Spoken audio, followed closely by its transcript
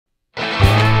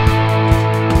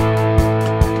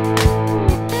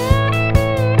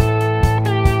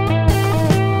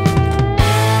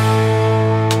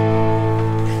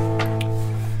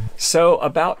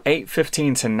about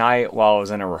 8:15 tonight, while I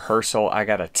was in a rehearsal, I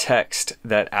got a text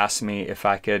that asked me if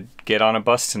I could get on a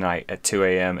bus tonight at 2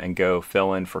 a.m. and go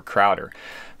fill in for Crowder.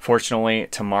 Fortunately,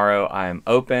 tomorrow I am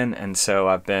open, and so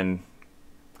I've been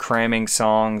cramming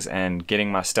songs and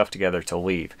getting my stuff together to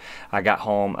leave. I got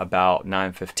home about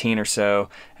 9:15 or so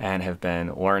and have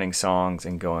been learning songs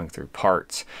and going through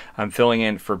parts. I'm filling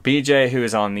in for BJ, who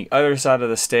is on the other side of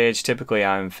the stage. Typically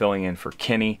I'm filling in for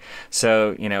Kenny,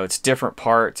 so you know, it's different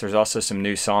parts. There's also some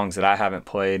new songs that I haven't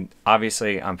played.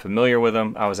 Obviously I'm familiar with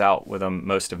them. I was out with them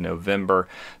most of November,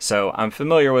 so I'm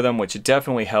familiar with them, which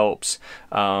definitely helps,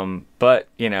 but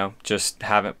you know, just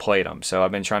haven't played them. So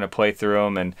I've been trying to play through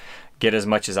them and get as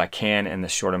much as I can in the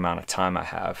short amount of time I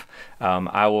have.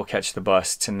 I will catch the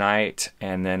bus tonight,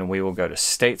 and then we will go to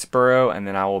Statesboro, and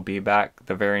then I will be back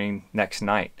the very next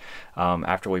night.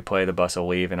 After we play, the bus will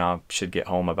leave, and I should get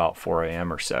home about 4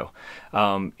 a.m. or so.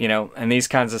 You know, in these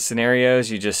kinds of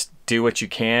scenarios, you just do what you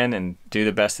can and do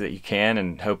the best that you can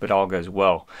and hope it all goes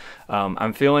well.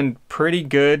 I'm feeling pretty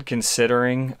good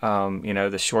considering, you know,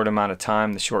 the short amount of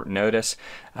time, the short notice,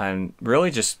 and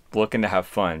really just looking to have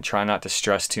fun. Try not to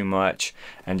stress too much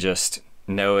and just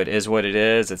know it is what it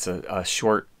is. It's a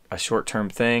short-term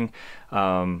thing,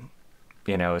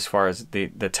 you know, as far as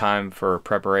the time for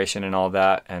preparation and all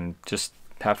that, and just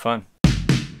have fun.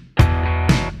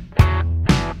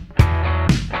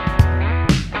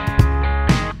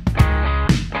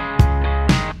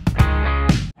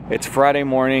 It's Friday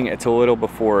morning. It's a little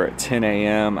before 10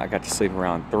 a.m. I got to sleep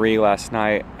around 3 last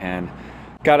night and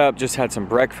got up, just had some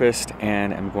breakfast,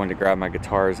 and I'm going to grab my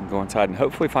guitars and go inside and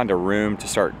hopefully find a room to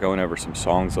start going over some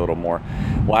songs a little more.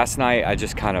 Last night I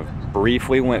just kind of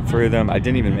briefly went through them. I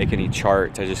didn't even make any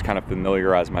charts. I just kind of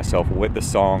familiarized myself with the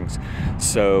songs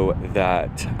so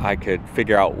that I could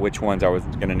figure out which ones I was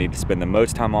going to need to spend the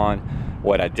most time on,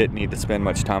 what I didn't need to spend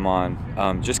much time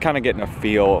on, just kind of getting a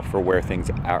feel for where things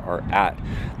are at.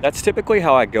 That's typically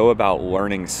how I go about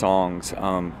learning songs,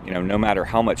 you know, no matter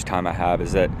how much time I have,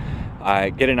 is that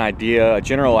I get an idea, a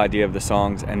general idea of the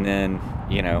songs, and then,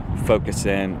 you know, focus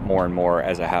in more and more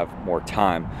as I have more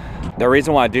time. The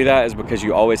reason why I do that is because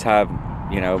you always have,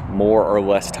 you know, more or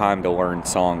less time to learn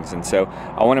songs, and so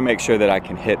I want to make sure that I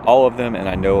can hit all of them and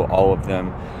I know all of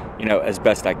them, you know, as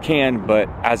best I can. But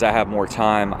as I have more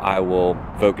time, I will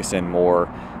focus in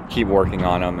more, keep working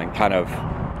on them, and kind of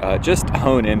just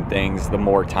hone in things the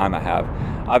more time I have.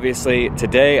 Obviously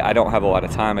today I don't have a lot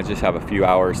of time. I just have a few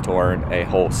hours to learn a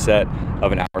whole set of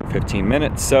 1 hour and 15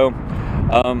 minutes. So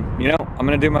you know, I'm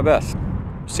gonna do my best,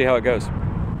 see how it goes.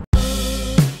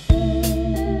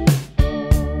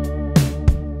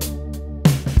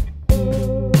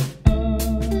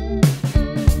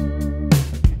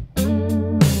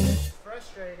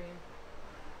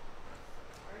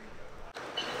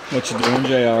 What you doing,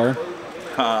 JR?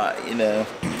 You know,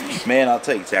 man, I'll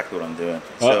tell you exactly what I'm doing.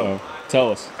 So,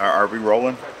 tell us. Are we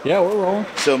rolling? Yeah, we're rolling.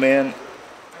 So, man,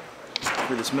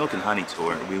 for this Milk and Honey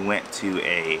tour, we went to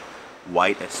a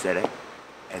white aesthetic,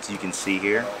 as you can see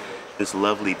here. This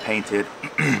lovely painted,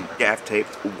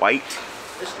 gaff-taped white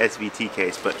SVT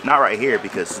case, but not right here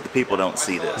because the people don't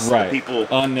see this. Right. The people,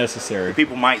 unnecessary. The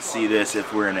people might see this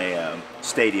if we're in a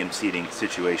stadium seating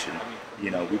situation.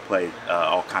 You know, we play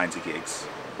all kinds of gigs,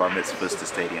 bar mitzvahs to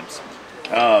stadiums.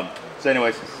 So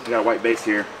anyways, we got a white bass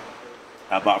here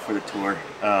I bought for the tour,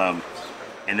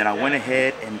 and then I went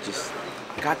ahead and just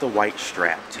got the white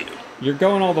strap too. You're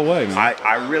going all the way, man.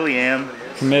 I really am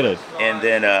committed. And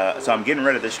then so I'm getting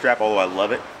rid of this strap, although I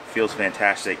love it. Feels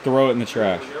fantastic. Throw it in the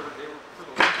trash.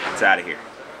 It's out of here,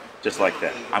 just like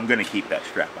that. I'm gonna keep that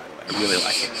strap, by the way. I really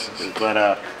like it.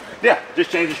 But yeah,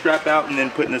 just change the strap out and then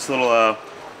putting this little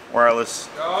wireless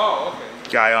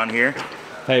guy on here.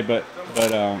 Hey, but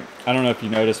I don't know if you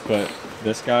noticed, but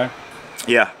this guy,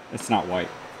 yeah, it's not white.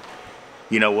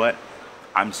 You know what?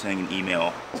 I'm sending an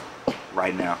email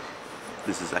right now.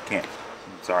 I can't.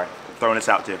 I'm sorry. I'm throwing this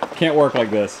out too. Can't work like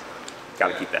this.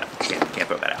 Gotta keep that. Can't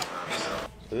throw that out.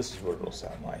 So this is what it'll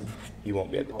sound like. You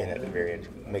won't be at the very end.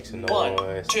 Make some noise.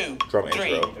 1, 2, drum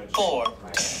 3, intro. 4.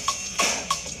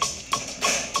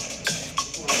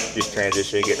 Just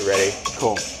transition, get ready.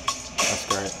 Cool. That's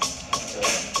great.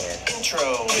 And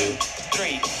Intro. 2,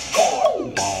 3,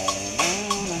 4.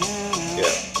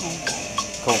 Yeah.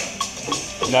 Cool.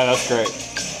 No, that's great.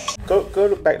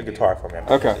 Go back to guitar for me.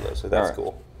 Okay. So that's right.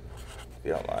 cool. If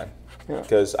you don't mind. Yeah.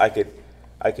 Because I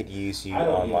could use you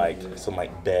on like some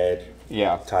like bed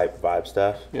type vibe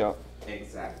stuff. Yeah.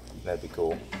 Exactly. That'd be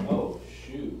cool. Oh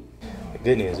shoot. The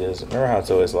good news is, remember how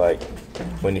it's always like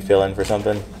when you fill in for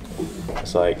something,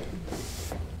 it's like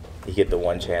you get the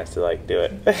one chance to like do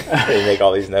it and make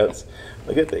all these notes.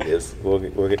 The good thing is we'll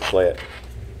get to play it.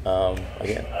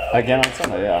 Again. Again on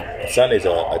Sunday, yeah. Sunday's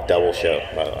a double show,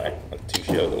 by the way. Like 2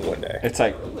 shows in one day. It's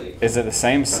like, is it the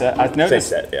same set? I've noticed.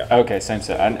 Same set, yeah. Okay, same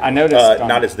set. I noticed.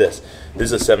 Not as this.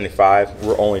 This is a 75.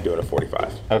 We're only doing a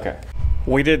 45. Okay.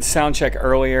 We did sound check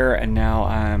earlier, and now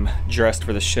I'm dressed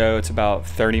for the show. It's about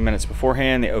 30 minutes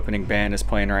beforehand. The opening band is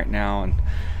playing right now, and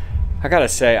I gotta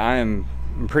say, I'm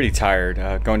pretty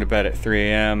tired. Going to bed at 3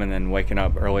 a.m. and then waking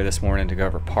up early this morning to go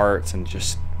over parts and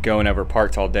just going over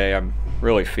parts all day. I'm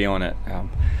really feeling it.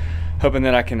 Hoping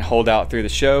that I can hold out through the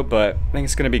show, but I think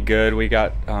it's going to be good. We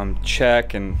got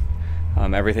check, and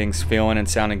everything's feeling and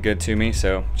sounding good to me,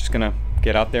 so just going to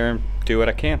get out there and do what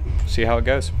I can. See how it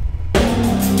goes.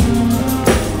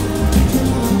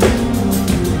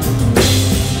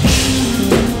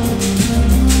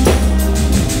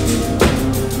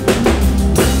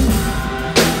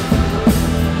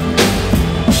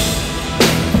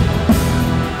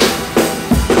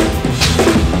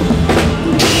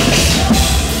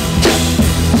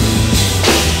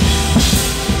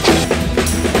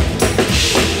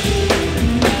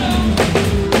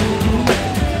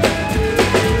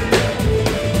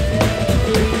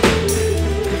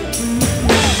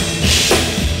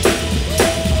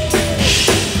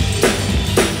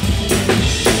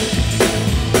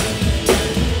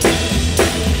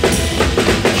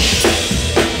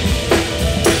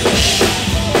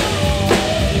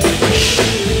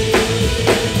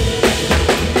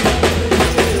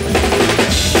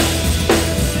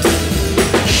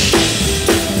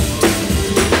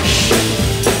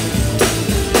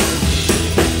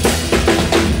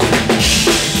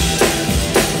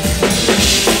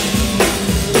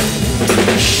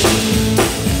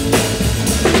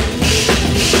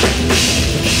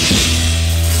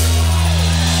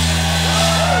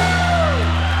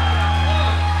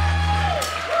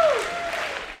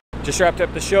 Just wrapped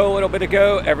up the show a little bit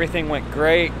ago. Everything went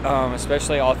great,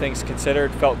 especially all things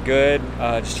considered. Felt good.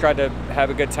 Just tried to have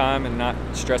a good time and not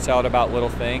stress out about little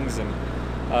things. And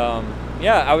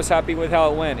yeah, I was happy with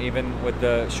how it went, even with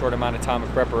the short amount of time of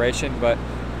preparation. But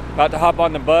about to hop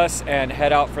on the bus and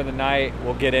head out for the night.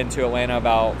 We'll get into Atlanta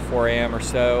about 4 a.m. or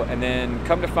so. And then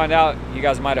come to find out, you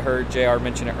guys might have heard JR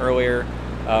mention it earlier.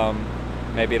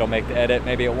 Maybe it'll make the edit,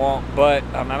 maybe it won't. But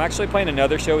I'm actually playing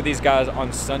another show with these guys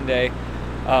on Sunday.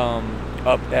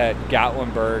 Up at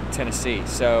Gatlinburg, Tennessee.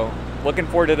 So looking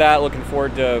forward to that. Looking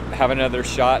forward to having another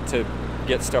shot to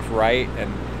get stuff right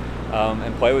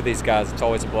and play with these guys. It's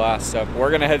always a blast. So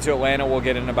we're gonna head to Atlanta. We'll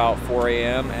get in about 4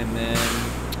 a.m. and then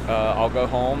I'll go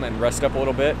home and rest up a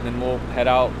little bit, and then we'll head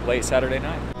out late Saturday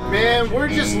night. Man, we're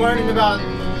just learning about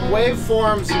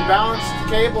waveforms and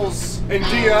balanced cables And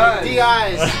DIs.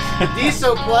 DIs.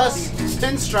 DSO plus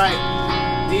pinstripe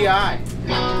DI.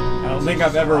 I don't think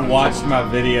I've ever watched my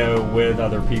video with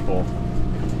other people.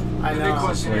 I know,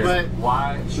 but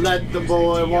Why let the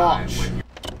boy watch.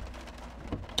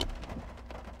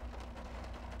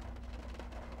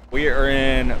 We are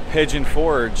in Pigeon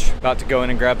Forge, about to go in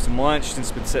and grab some lunch.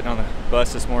 Since been sitting on the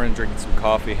bus this morning, drinking some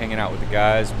coffee, hanging out with the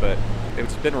guys. But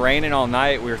it's been raining all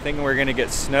night. We were thinking we were gonna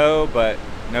get snow, but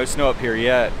no snow up here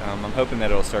yet. I'm hoping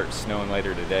that it'll start snowing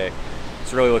later today.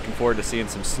 Just really looking forward to seeing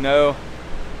some snow.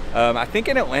 I think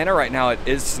in Atlanta right now it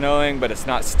is snowing, but it's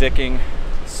not sticking.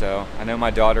 So I know my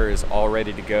daughter is all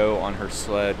ready to go on her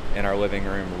sled in our living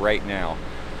room right now.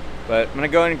 But I'm gonna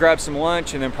go in and grab some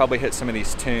lunch and then probably hit some of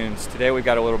these tunes. Today we've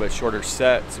got a little bit shorter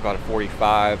set. It's about a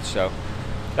 45, so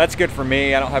that's good for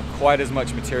me. I don't have quite as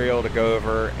much material to go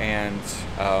over and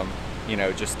you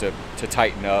know, just to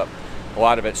tighten up. A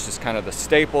lot of it's just kind of the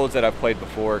staples that I've played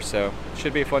before, so it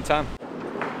should be a fun time.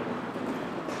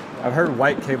 I've heard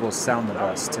white cables sound the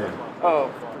best too. Oh,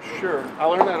 for sure. I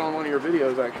learned that on one of your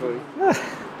videos, actually.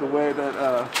 The way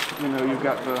that, you know, you've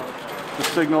got the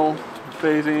signal,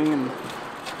 phasing, and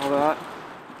all that.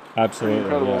 Absolutely,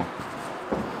 incredible.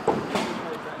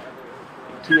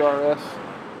 Yeah.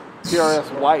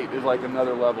 TRS white is like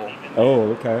another level.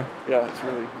 Oh, okay. Yeah, it's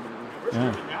really.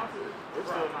 Yeah.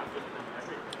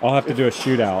 I'll have to do a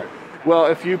shootout. Well,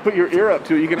 if you put your ear up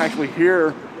to it, you can actually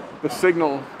hear the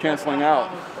signal canceling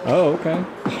out. Oh, okay.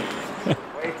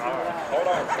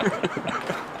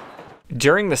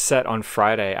 During the set on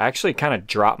Friday, I actually kind of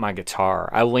dropped my guitar.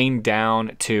 I leaned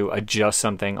down to adjust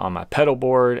something on my pedal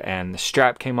board and the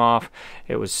strap came off.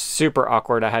 It was super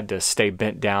awkward. I had to stay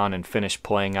bent down and finish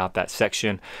playing out that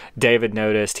section. David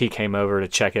noticed. He came over to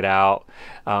check it out.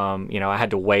 You know, I had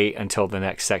to wait until the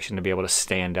next section to be able to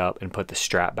stand up and put the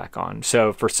strap back on.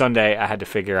 So for Sunday, I had to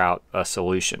figure out a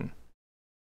solution.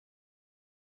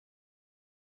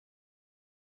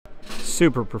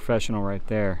 Super professional right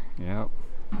there. Yep.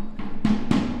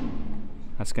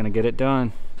 That's gonna get it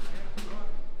done.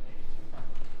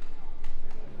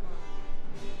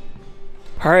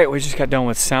 All right, we just got done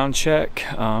with sound check.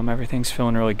 Everything's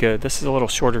feeling really good. This is a little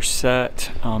shorter set,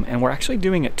 and we're actually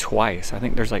doing it twice. I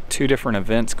think there's like 2 different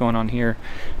events going on here,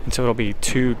 and so it'll be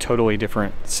 2 totally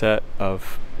different set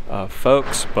of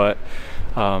folks, but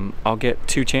I'll get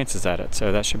 2 chances at it,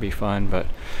 so that should be fun. But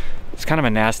it's kind of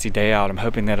a nasty day out. I'm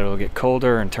hoping that it'll get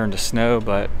colder and turn to snow,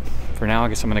 but for now, I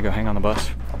guess I'm gonna go hang on the bus.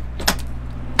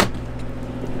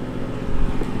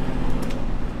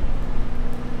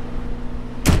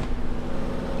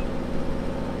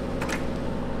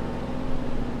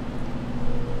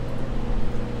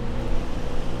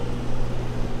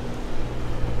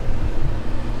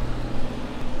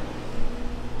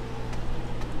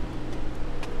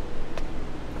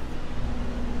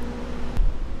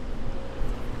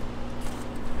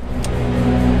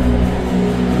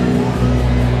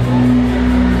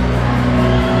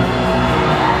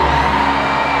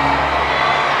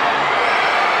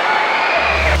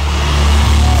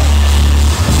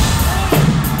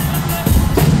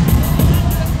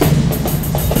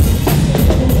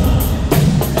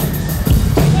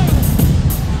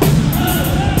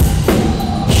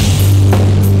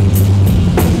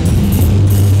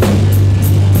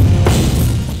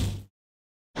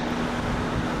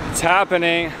 It's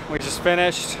happening. We just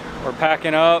finished. We're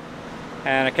packing up,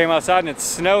 and I came outside and it's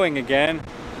snowing again.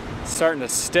 It's starting to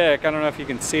stick. I don't know if you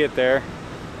can see it there.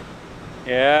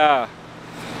 Yeah.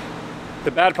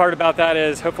 The bad part about that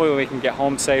is hopefully we can get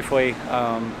home safely.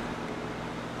 I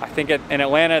think in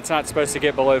Atlanta it's not supposed to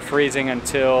get below freezing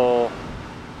until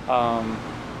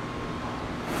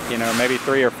you know, maybe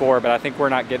 3 or 4, but I think we're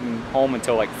not getting home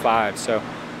until like 5. So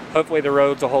hopefully the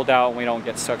roads will hold out and we don't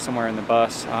get stuck somewhere in the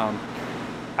bus.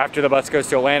 After the bus goes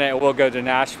to Atlanta, it will go to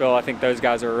Nashville. I think those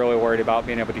guys are really worried about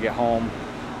being able to get home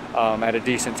at a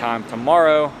decent time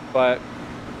tomorrow, but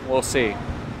we'll see.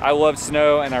 I love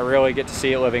snow and I really get to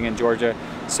see it living in Georgia,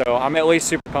 so I'm at least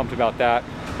super pumped about that.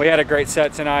 We had a great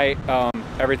set tonight.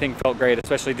 Everything felt great,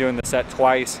 especially doing the set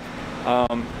twice.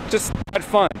 Just had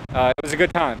fun. It was a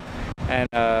good time, and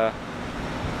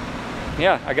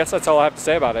yeah, I guess that's all I have to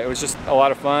say about it. It was just a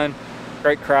lot of fun,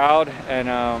 great crowd, and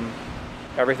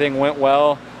everything went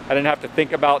well. I didn't have to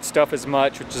think about stuff as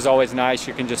much, which is always nice.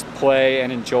 You can just play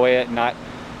and enjoy it and not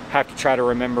have to try to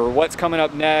remember what's coming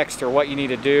up next or what you need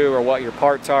to do or what your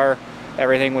parts are.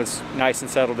 Everything was nice and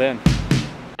settled in.